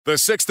The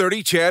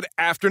 6:30 CHED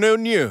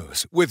Afternoon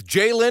News with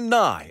Jaylen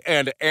Nye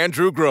and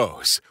Andrew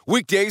Gross.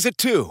 Weekdays at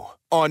 2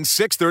 on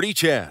 6:30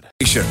 CHED.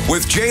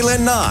 With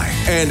Jaylen Nye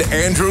and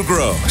Andrew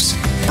Gross.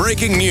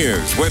 Breaking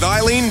news with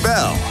Eileen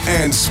Bell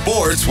and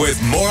sports with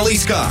Morley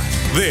Scott.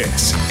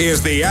 This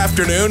is the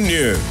Afternoon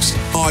News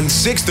on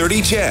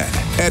 6:30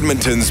 CHED,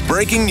 Edmonton's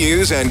breaking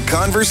news and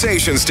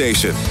conversation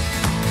station.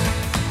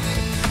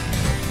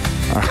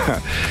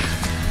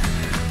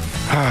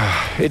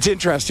 It's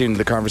interesting,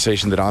 the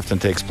conversation that often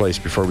takes place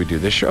before we do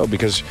this show,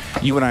 because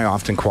you and I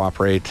often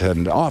cooperate,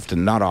 and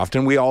not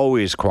often, we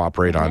always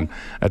cooperate on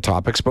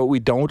topics, but we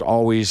don't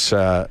always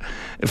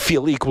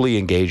feel equally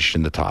engaged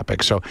in the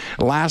topic. So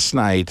last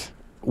night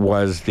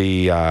was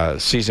the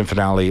season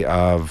finale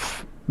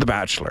of The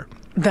Bachelor.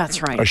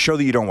 That's right. A show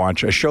that you don't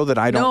watch, a show that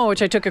I don't... No,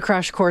 which I took a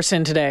crash course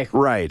in today.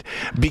 Right.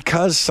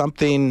 Because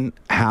something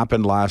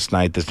happened last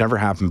night that's never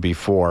happened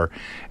before,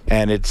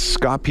 and it's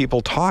got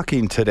people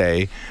talking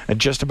today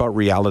just about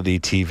reality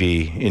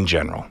TV in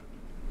general.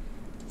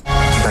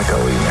 Becca,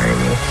 will you marry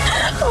me?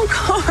 Oh,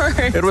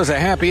 God. It was a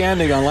happy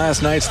ending on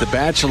last night's The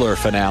Bachelor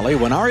finale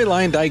when Ari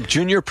Leindyke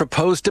Jr.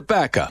 proposed to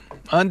Becca.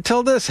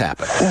 Until this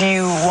happened. Do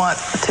you want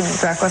to be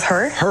back with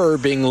her? Her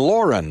being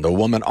Lauren, the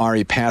woman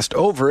Ari passed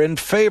over in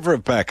favor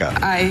of Becca.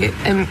 I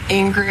am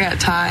angry at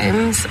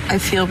times. I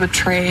feel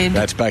betrayed.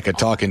 That's Becca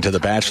talking to The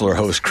Bachelor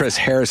host Chris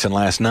Harrison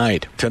last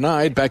night.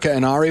 Tonight, Becca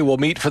and Ari will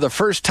meet for the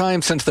first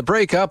time since the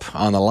breakup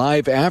on the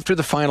Live After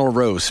the Final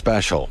Rose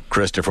special.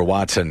 Christopher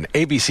Watson,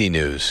 ABC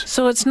News.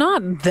 So it's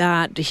not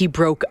that he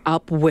broke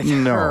up with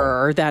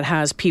her that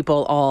has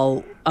people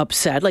all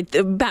upset,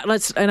 and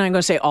I'm going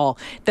to say all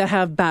that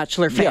have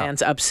Bachelor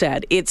fans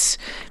upset. It's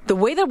the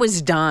way that was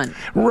done.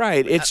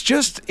 Right. It's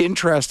just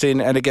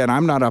interesting. And again,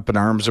 I'm not up in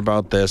arms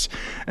about this.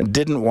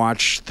 Didn't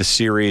watch the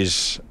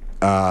series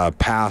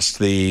past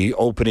the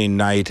opening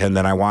night, and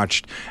then I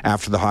watched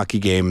after the hockey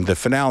game the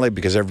finale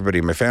because everybody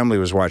in my family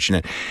was watching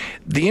it.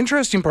 The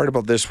interesting part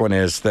about this one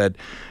is that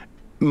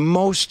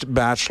most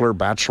bachelor,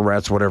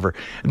 bachelorettes, whatever,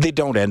 they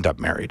don't end up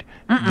married.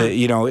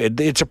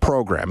 It's a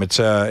program. It's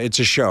a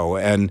show.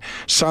 And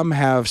some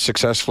have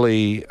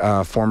successfully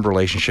formed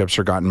relationships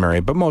or gotten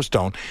married, but most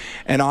don't.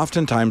 And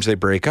oftentimes they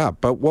break up.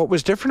 But what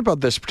was different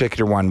about this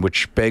particular one,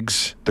 which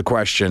begs the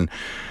question,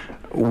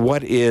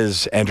 what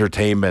is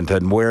entertainment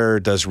and where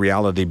does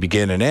reality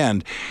begin and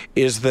end,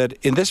 is that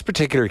in this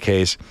particular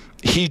case,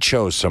 he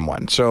chose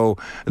someone. So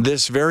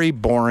this very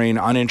boring,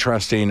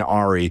 uninteresting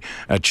Ari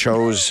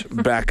chose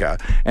Becca.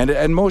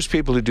 And most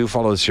people who do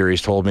follow the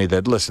series told me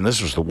that, listen, this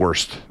was the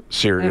worst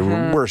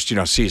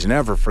season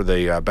ever for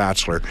the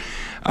Bachelor.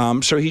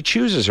 So he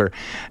chooses her.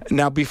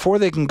 Now, before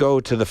they can go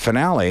to the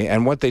finale,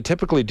 and what they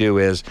typically do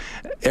is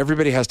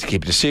everybody has to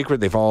keep it a secret.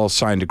 They've all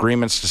signed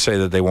agreements to say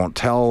that they won't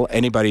tell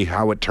anybody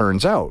how it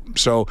turns out.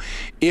 So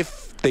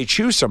if they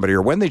choose somebody,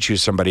 or when they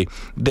choose somebody,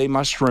 they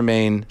must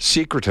remain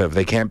secretive.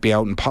 They can't be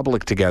out in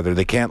public together.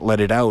 They can't let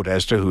it out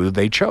as to who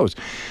they chose.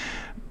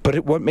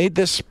 But what made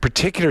this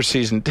particular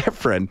season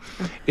different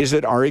is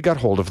that Ari got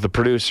hold of the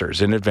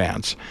producers in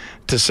advance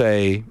to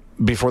say,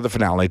 before the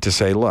finale, to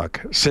say,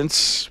 look,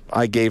 since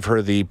I gave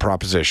her the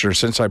proposition, or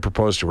since I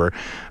proposed to her,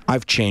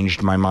 I've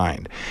changed my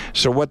mind.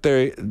 So what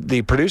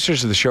the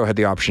producers of the show had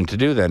the option to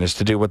do then is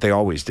to do what they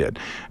always did.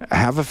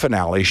 Have a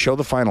finale, show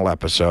the final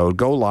episode,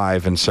 go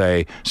live and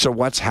say, so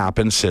what's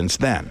happened since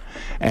then?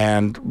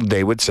 And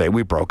they would say,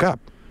 we broke up.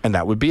 And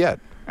that would be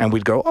it. And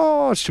we'd go,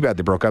 oh, it's too bad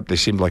they broke up. They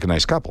seemed like a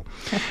nice couple.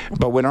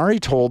 But when Ari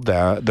told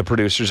the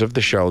producers of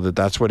the show that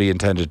that's what he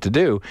intended to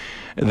do,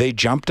 they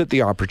jumped at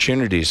the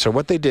opportunity. So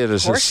what they did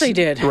is... Of course they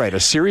did. Right,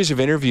 a series of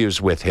interviews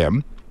with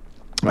him,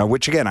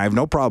 which, again, I have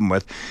no problem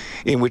with,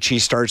 in which he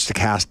starts to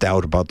cast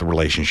doubt about the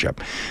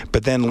relationship.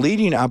 But then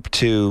leading up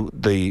to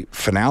the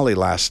finale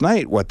last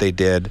night, what they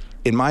did,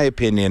 in my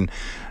opinion,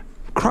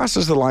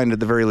 crosses the line at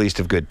the very least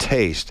of good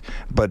taste,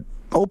 but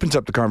opens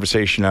up the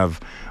conversation of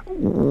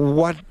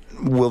what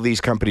will these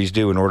companies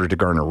do in order to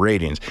garner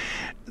ratings.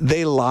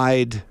 They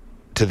lied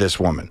to this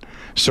woman.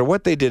 So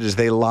what they did is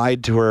they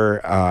lied to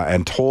her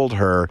and told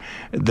her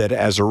that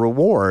as a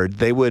reward,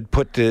 they would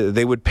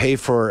pay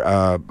for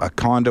a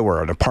condo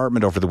or an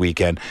apartment over the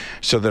weekend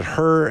so that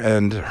her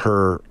and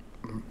her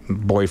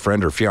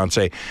boyfriend or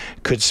fiance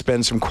could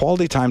spend some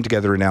quality time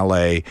together in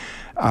LA,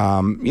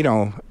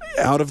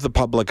 out of the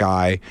public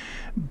eye.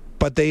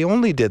 But they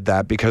only did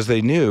that because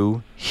they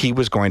knew he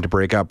was going to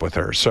break up with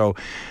her. So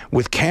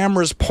with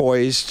cameras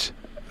poised,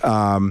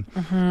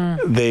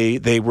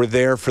 they were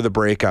there for the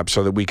breakup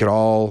so that we could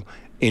all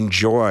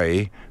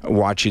enjoy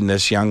watching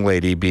this young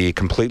lady be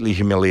completely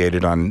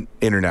humiliated on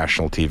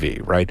international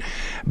TV, right?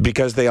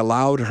 Because they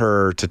allowed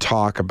her to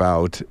talk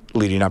about,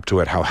 leading up to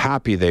it, how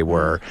happy they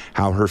were,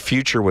 how her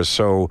future was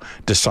so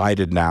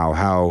decided now,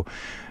 how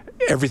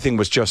everything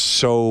was just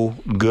so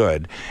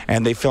good.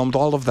 And they filmed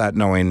all of that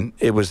knowing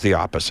it was the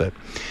opposite.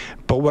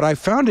 But what I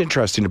found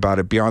interesting about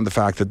it, beyond the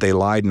fact that they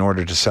lied in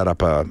order to set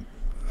up a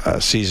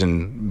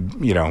season,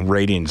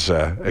 ratings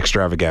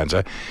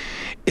extravaganza,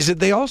 is that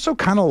they also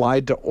kind of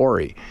lied to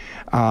Ori,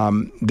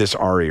 this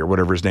Ari or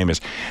whatever his name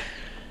is,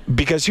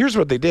 Because here's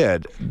what they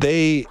did.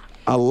 They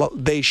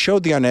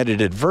showed the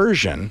unedited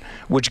version,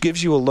 which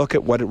gives you a look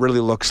at what it really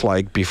looks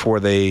like before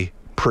they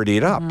pretty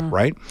it up,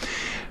 right?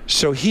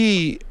 So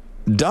he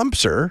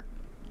dumps her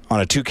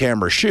on a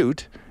 2-camera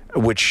shoot,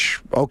 which,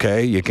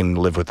 okay, you can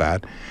live with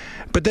that.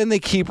 But then they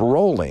keep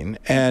rolling,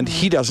 and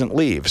he doesn't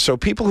leave. So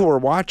people who are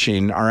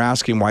watching are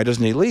asking, why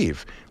doesn't he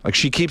leave? Like,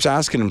 she keeps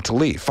asking him to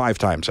leave 5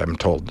 times, I'm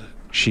told.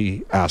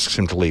 She asks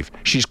him to leave.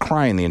 She's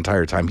crying the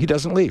entire time. He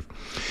doesn't leave.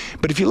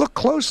 But if you look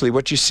closely,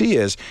 what you see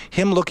is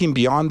him looking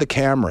beyond the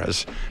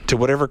cameras to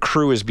whatever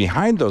crew is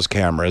behind those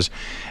cameras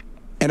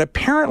and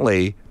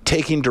apparently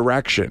taking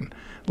direction.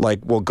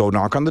 Like, well, go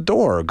knock on the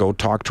door, go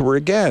talk to her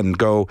again,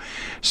 go.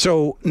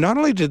 So not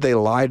only did they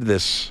lie to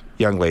this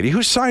young lady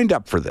who signed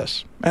up for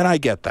this, and I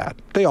get that.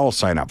 They all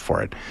sign up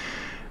for it.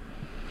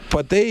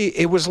 But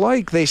it was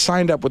like they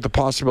signed up with the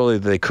possibility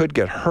that they could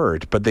get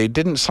hurt, but they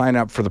didn't sign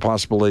up for the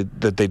possibility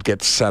that they'd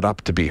get set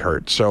up to be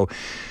hurt. So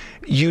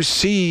you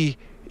see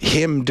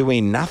him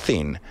doing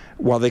nothing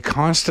while they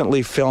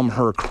constantly film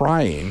her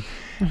crying,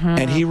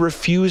 and he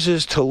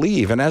refuses to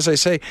leave. And as I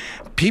say,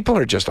 people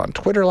are just on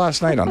Twitter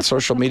last night, on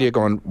social media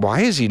going,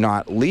 why is he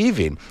not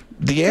leaving?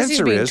 The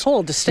answer is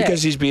told to stay.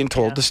 Because he's being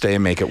told to stay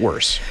and make it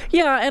worse.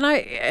 Yeah, and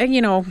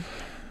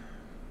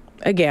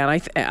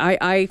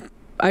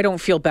I don't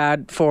feel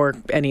bad for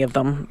any of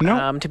them,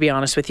 to be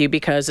honest with you,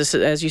 because this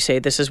is, as you say,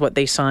 this is what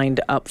they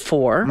signed up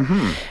for.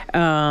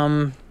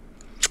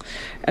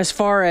 As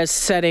far as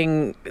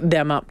setting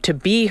them up to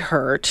be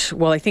hurt,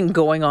 well, I think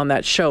going on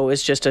that show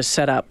is just a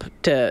setup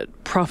to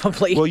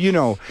probably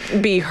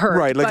be hurt.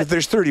 Right, like if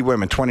there's 30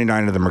 women,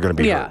 29 of them are going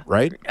to be hurt,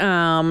 right?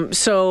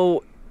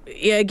 So...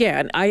 Yeah,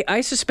 again,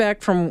 I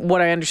suspect from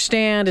what I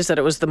understand is that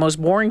it was the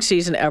most boring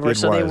season ever,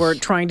 they were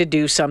trying to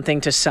do something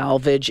to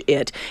salvage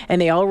it.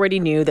 And they already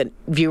knew that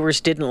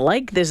viewers didn't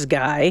like this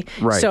guy.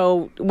 Right.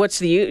 So what's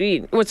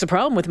the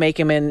problem with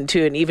making him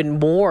into an even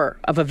more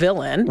of a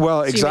villain?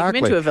 Well, so exactly.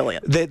 You make him into a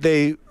villain.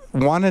 They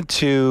wanted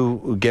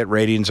to get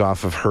ratings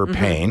off of her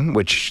pain,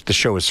 which the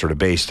show is sort of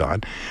based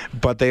on.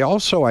 But they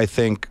also, I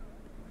think,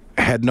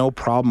 had no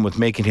problem with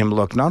making him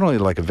look not only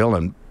like a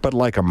villain, but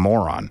like a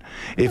moron.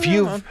 If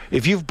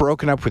you've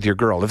broken up with your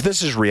girl, if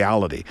this is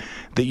reality,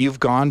 that you've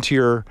gone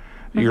to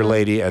your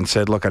lady and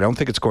said, look, I don't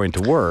think it's going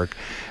to work,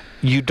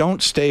 you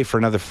don't stay for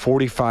another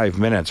 45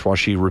 minutes while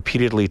she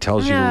repeatedly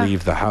tells you to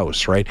leave the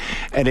house, right?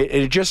 And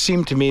it just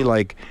seemed to me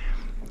like,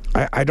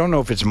 I don't know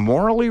if it's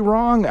morally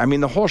wrong. I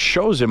mean, the whole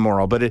show's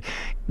immoral, but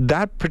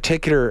that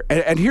particular...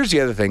 And here's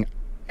the other thing.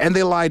 And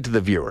they lied to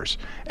the viewers.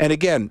 And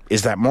again,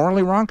 is that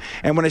morally wrong?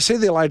 And when I say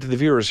they lied to the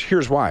viewers,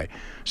 here's why.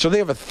 So they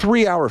have a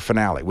 3-hour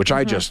finale, which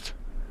I just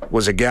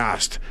was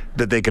aghast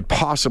that they could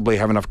possibly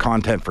have enough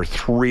content for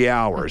 3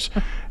 hours.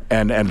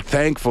 and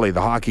thankfully,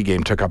 the hockey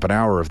game took up an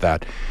hour of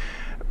that.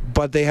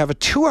 But they have a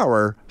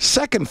 2-hour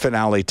second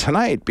finale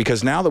tonight,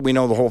 because now that we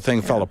know the whole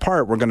thing fell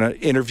apart, we're going to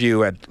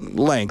interview at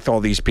length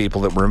all these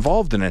people that were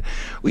involved in it.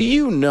 Well,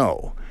 you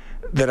know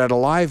that at a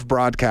live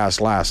broadcast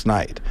last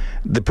night,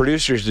 the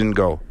producers didn't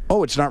go,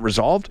 oh, it's not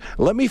resolved?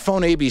 Let me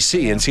phone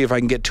ABC and see if I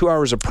can get 2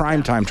 hours of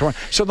prime time tomorrow.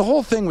 So the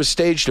whole thing was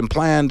staged and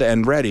planned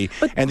and ready,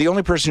 and the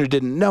only person who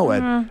didn't know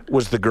it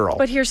was the girl.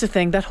 But here's the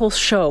thing, that whole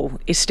show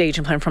is staged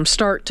and planned from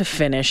start to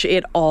finish.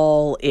 It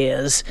all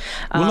is.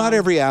 Well, not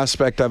every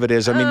aspect of it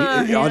is. I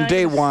mean, on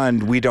day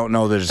one, we don't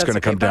know that it's going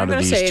to come down to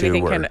these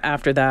two.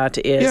 After that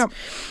is... Yeah,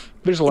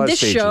 there's a lot of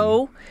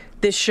staging.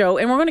 This show,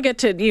 and we're going to get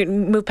to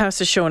move past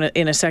the show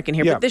in a second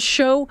here, but this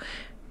show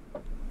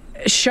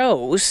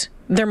shows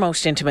their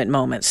most intimate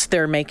moments.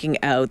 They're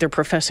making out, they're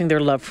professing their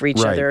love for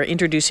each other,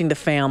 introducing the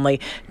family,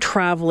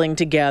 traveling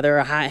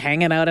together,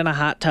 hanging out in a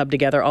hot tub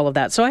together, all of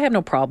that. So I have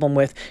no problem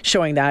with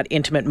showing that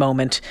intimate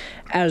moment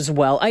as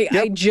well.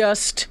 I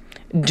just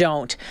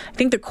don't. I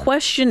think the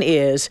question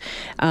is,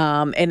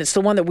 and it's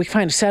the one that we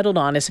kind of settled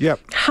on, is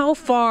how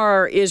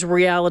far is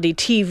reality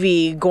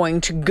TV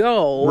going to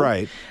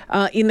go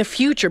in the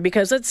future?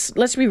 Because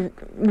let's be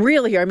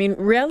real here. I mean,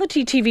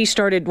 reality TV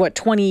started, about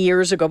 20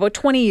 years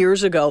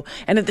ago.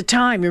 And at the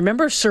time, you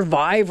remember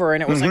Survivor,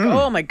 and it was like,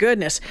 oh my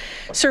goodness.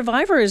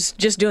 Survivor is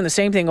just doing the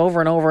same thing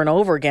over and over and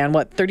over again.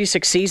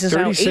 36 seasons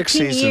now?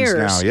 18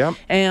 years now,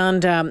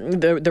 And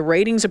the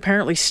ratings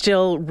apparently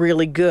still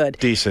really good.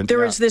 Decent,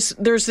 There's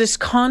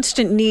this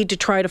constant need to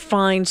try to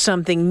find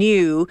something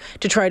new,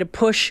 to try to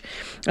push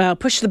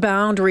the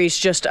boundaries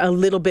just a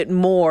little bit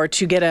more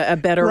to get a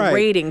better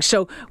rating.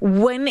 So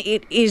when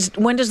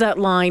does that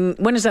line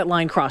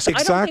cross? Exactly.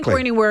 I don't think we're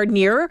anywhere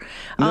near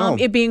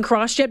it being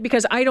crossed yet,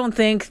 because I don't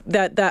think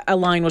that a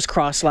line was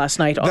crossed last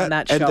night on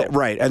that show.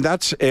 And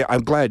that's,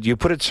 I'm glad you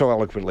put it so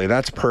eloquently.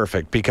 That's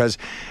perfect, because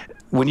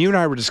when you and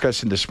I were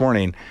discussing this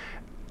morning,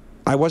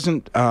 I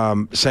wasn't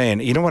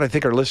saying, you know what, I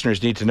think our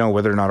listeners need to know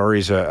whether or not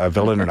Ori's a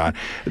villain or not.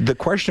 The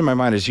question in my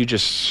mind, is you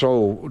just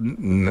so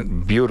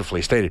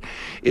beautifully stated,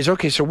 is,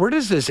 okay, so where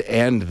does this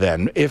end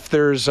then? If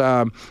there's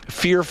a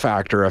Fear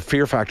Factor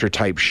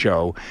type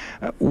show,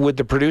 would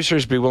the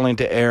producers be willing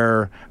to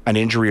air an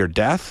injury or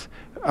death?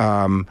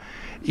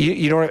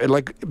 you know,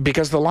 like,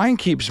 because the line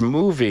keeps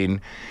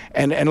moving,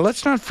 and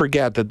let's not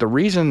forget that the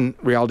reason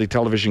reality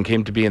television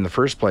came to be in the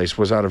first place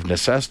was out of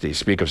necessity,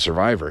 speak of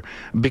Survivor,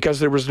 because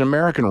there was an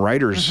American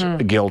Writers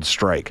Guild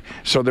strike.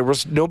 So there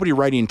was nobody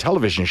writing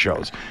television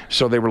shows.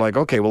 So they were like,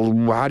 okay, well,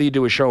 how do you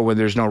do a show when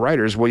there's no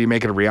writers? Well, you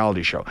make it a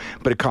reality show.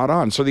 But it caught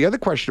on. So the other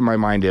question in my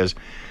mind is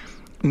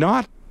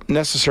not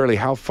necessarily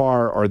how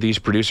far are these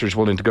producers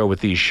willing to go with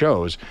these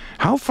shows.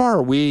 How far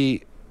are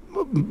we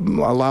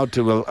allowed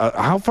to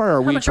how far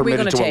are we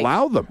permitted to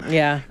allow them?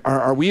 Yeah.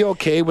 Are we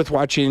okay with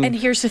watching? And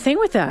here's the thing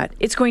with that.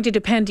 It's going to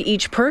depend to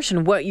each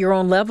person what your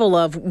own level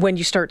of when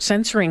you start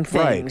censoring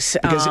things.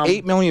 Right. Because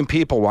 8 million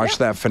people watched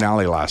that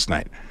finale last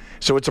night.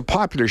 So it's a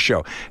popular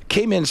show.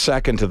 Came in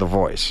second to The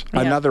Voice,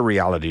 another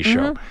reality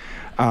show.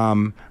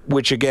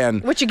 Which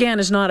again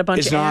is not a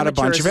bunch of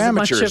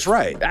amateurs.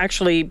 Right.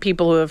 Actually,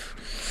 people who have.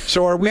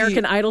 So are we?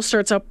 American Idol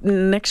starts up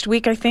next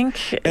week, I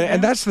think.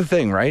 And that's the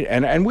thing, right?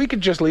 And we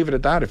could just leave it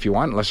at that if you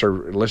want, unless our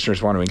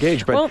listeners want to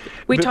engage. But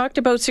we talked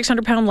about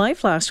 600-Pound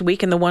Life last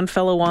week, and the one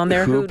fellow on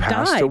there who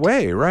passed died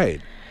away, right?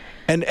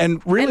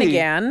 And really,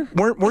 and again,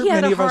 weren't he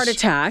had many a of us, heart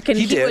attack, and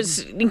he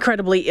was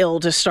incredibly ill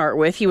to start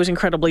with. He was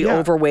incredibly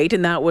overweight,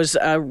 and that was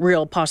a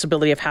real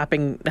possibility of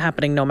happening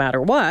no matter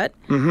what.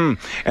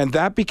 Mm-hmm. And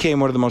that became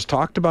one of the most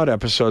talked about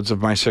episodes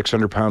of My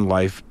 600-Pound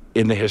Life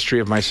in the history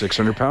of My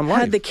 600-Pound Life.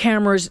 Had the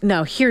cameras...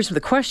 Now, here's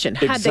the question.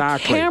 Had the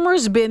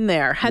cameras been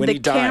there,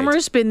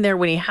 been there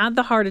when he had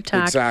the heart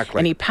attack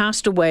and he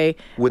passed away,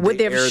 would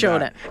they have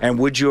shown it? And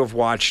would you have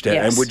watched it?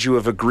 Yes. And would you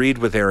have agreed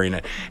with airing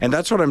it? And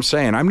that's what I'm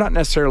saying. I'm not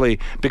necessarily...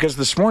 Because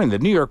this morning, the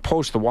New York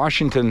Post, the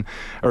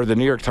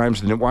New York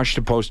Times, the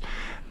Washington Post,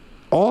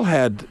 all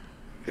had,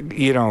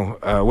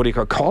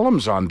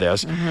 columns on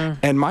this. Mm-hmm.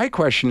 And my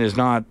question is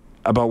not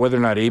about whether or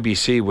not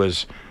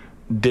ABC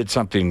did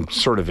something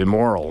sort of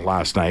immoral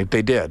last night.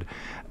 They did.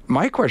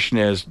 My question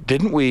is,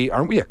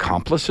 aren't we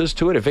accomplices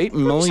to it? If 8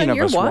 million of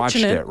us watched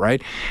it,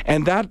 right?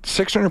 And that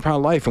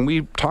 600-Pound Life, and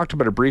we talked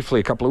about it briefly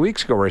a couple of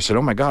weeks ago where I said,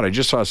 oh my God, I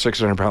just saw a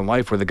 600-Pound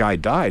Life where the guy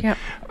died. Yeah.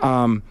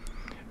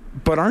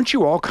 But aren't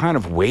you all kind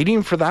of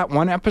waiting for that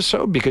one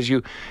episode? Because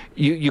you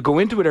go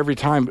into it every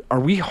time. Are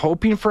we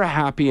hoping for a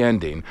happy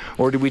ending,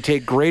 or do we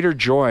take greater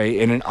joy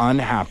in an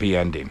unhappy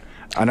ending?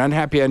 An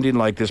unhappy ending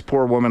like this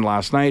poor woman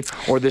last night,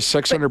 or this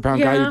 600-pound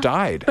guy who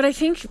died. But I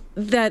think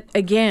that,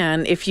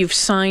 again, if you've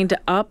signed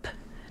up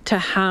to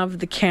have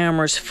the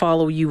cameras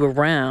follow you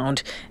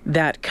around,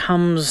 that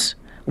comes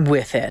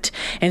with it.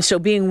 And so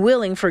being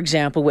willing, for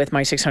example, with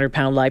My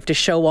 600-Pound Life, to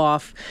show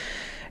off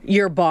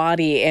your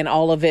body and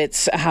all of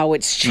how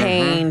it's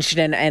changed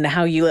and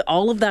how you,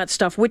 all of that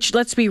stuff, which,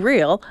 let's be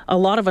real, a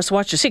lot of us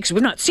watch to see because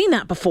we've not seen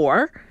that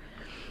before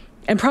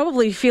and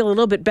probably feel a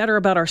little bit better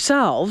about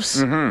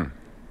ourselves. Mm-hmm.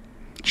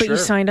 But you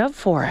signed up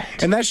for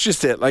it. And that's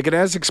just it. Like, it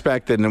as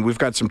expected, and we've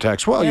got some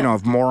text. Well,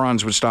 if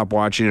morons would stop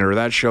watching it, or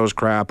that show's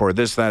crap, or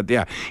this, that,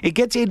 yeah. It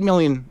gets 8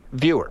 million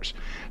viewers.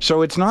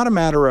 So it's not a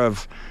matter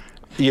of,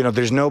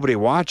 there's nobody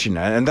watching it.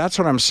 And that's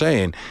what I'm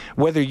saying.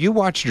 Whether you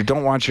watch it or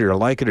don't watch it or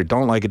like it or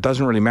don't like it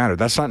doesn't really matter.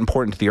 That's not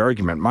important to the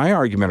argument. My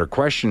argument or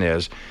question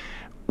is,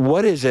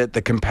 what is it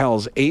that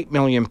compels 8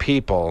 million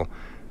people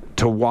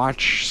to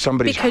watch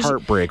somebody's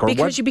heartbreak?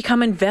 Because you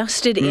become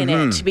invested in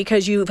it,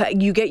 because you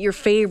get your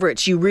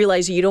favorites. You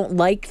realize that you don't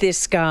like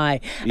this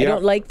guy. I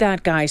don't like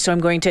that guy, so I'm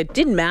going to... It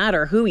didn't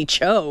matter who he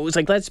chose.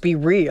 Like, let's be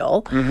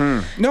real.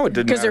 Mm-hmm. No, it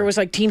didn't. Because there was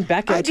like Team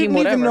Becca, I Team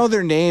whatever. didn't even know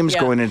their names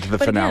going into the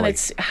finale. Again,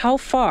 it's how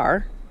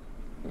far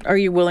are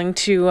you willing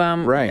to...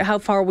 How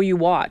far will you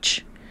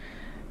watch?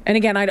 And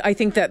again, I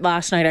think that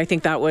last night,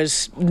 that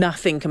was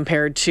nothing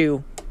compared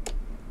to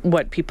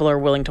what people are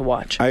willing to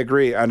watch. I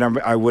agree, and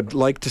I would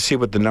like to see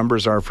what the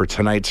numbers are for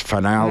tonight's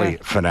finale.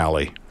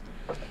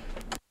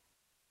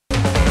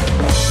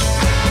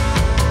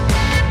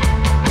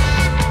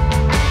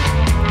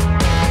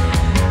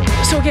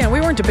 So again, we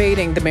weren't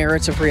debating the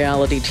merits of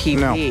reality TV.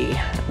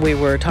 No. We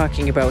were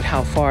talking about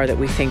how far that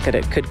we think that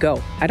it could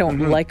go. I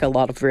don't like a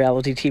lot of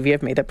reality TV.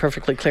 I've made that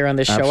perfectly clear on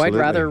this show. Absolutely.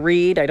 I'd rather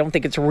read. I don't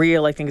think it's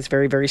real. I think it's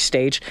very, very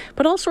staged.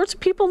 But all sorts of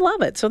people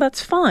love it, so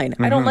that's fine.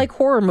 I don't like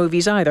horror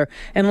movies either,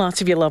 and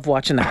lots of you love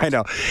watching that. I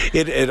know.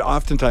 It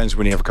oftentimes,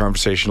 when you have a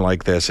conversation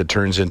like this, it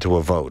turns into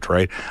a vote,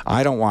 right?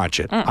 I don't watch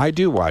it. I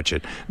do watch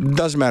it.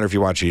 Doesn't matter if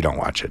you watch it or you don't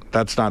watch it.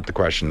 That's not the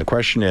question. The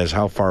question is,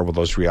 how far will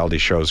those reality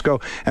shows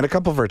go? And a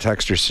couple of our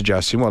texters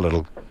suggesting, well,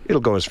 it'll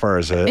go as far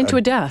as a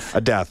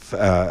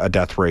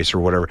death race or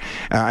whatever.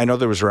 I know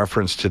there was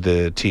reference to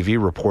the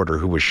TV reporter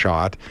who was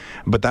shot,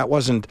 but that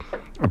wasn't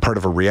a part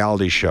of a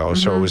reality show,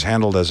 so it was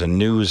handled as a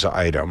news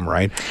item,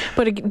 right?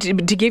 But to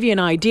give you an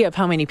idea of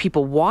how many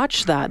people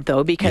watched that,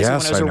 though, because when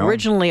it was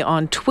originally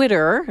on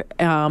Twitter,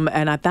 and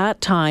at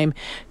that time,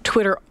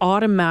 Twitter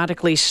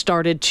automatically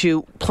started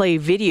to play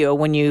video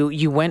when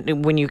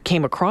you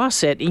came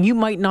across it, and you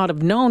might not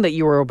have known that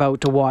you were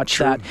about to watch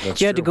that.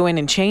 You had to go in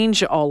and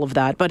change all of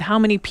that. But how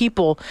many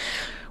people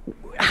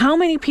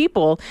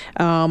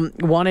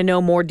want to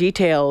know more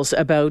details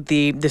about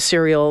the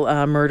serial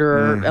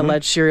murderer,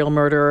 alleged serial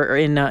murderer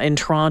in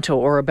Toronto,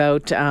 or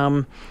about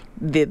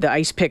the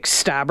ice pick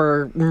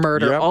stabber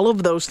murder, Yep. all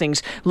of those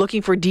things,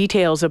 looking for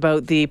details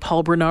about the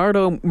Paul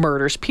Bernardo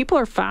murders. People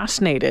are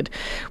fascinated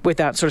with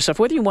that sort of stuff,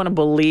 whether you want to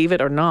believe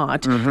it or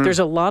not. There's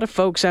a lot of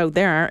folks out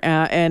there,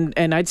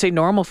 and I'd say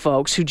normal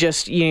folks who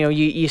just,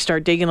 you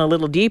start digging a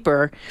little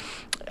deeper,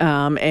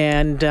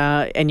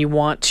 and you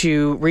want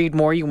to read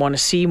more, you want to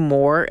see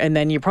more, and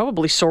then you're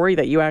probably sorry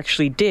that you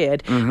actually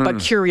did, but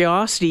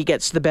curiosity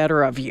gets the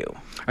better of you.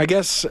 I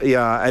guess,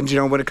 yeah. And,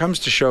 when it comes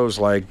to shows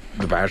like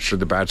The Bachelor,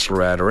 The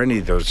Bachelorette, or any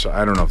of those,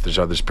 I don't know if there's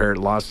others,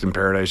 Lost in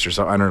Paradise or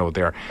something, I don't know what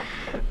they are.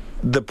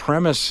 The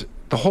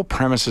whole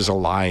premise is a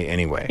lie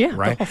anyway,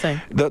 right? The whole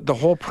thing. The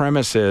whole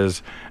premise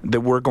is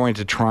that we're going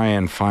to try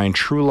and find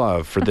true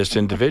love for this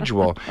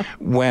individual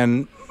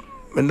and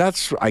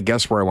that's, I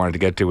guess, where I wanted to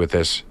get to with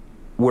this.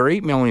 Where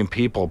 8 million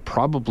people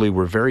probably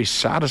were very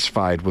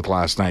satisfied with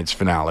last night's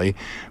finale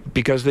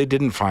because they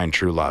didn't find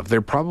true love.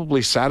 They're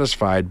probably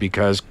satisfied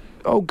because,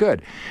 oh,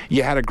 good,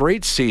 you had a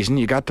great season,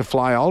 you got to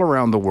fly all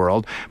around the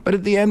world, but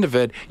at the end of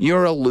it,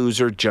 you're a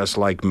loser just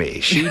like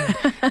me. She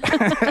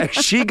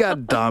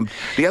got dumped.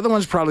 The other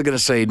one's probably going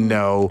to say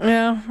no.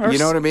 Yeah. You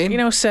know what I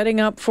mean? Setting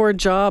up for a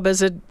job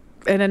as an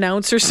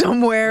announcer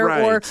somewhere,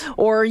 right.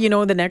 or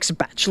the next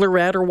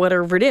Bachelorette or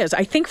whatever it is.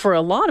 I think for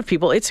a lot of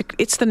people, it's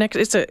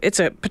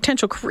a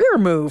potential career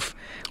move.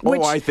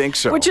 Which, I think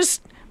so. Which is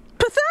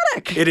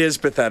pathetic. It is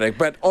pathetic,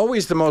 but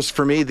always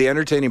for me, the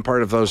entertaining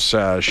part of those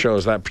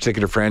shows, that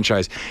particular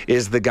franchise,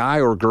 is the guy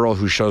or girl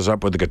who shows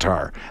up with the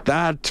guitar.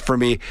 That, for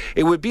me,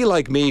 it would be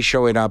like me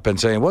showing up and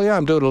saying, well, yeah,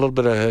 I'm doing a little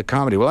bit of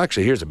comedy. Well,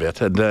 actually, here's a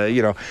bit. And,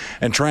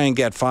 and try and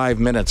get 5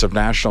 minutes of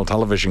national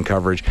television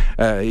coverage,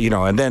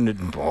 and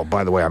then, oh,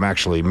 by the way, I'm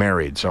actually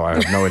married, so I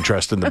have no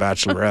interest in The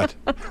Bachelorette.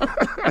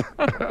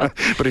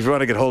 But if you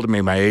want to get hold of me,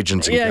 my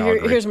agent's in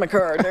Calgary. Here's my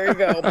card. There you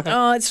go.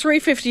 It's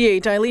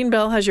 3:58. Eileen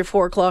Bell has your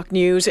 4 o'clock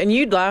news, and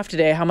you'd laugh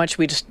today how much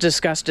we just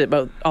discussed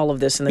about all of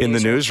this in the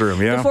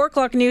newsroom. Yeah. The 4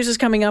 o'clock news is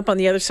coming up. On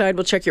the other side,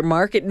 we'll check your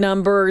market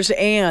numbers,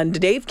 and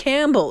Dave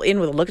Campbell in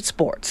with a look at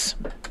sports.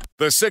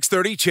 The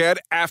 6:30 CHED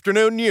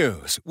Afternoon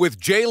News with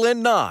Jaylen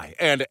Nye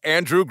and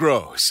Andrew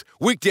Gross.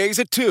 Weekdays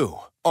at 2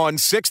 on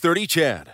 6:30 CHED.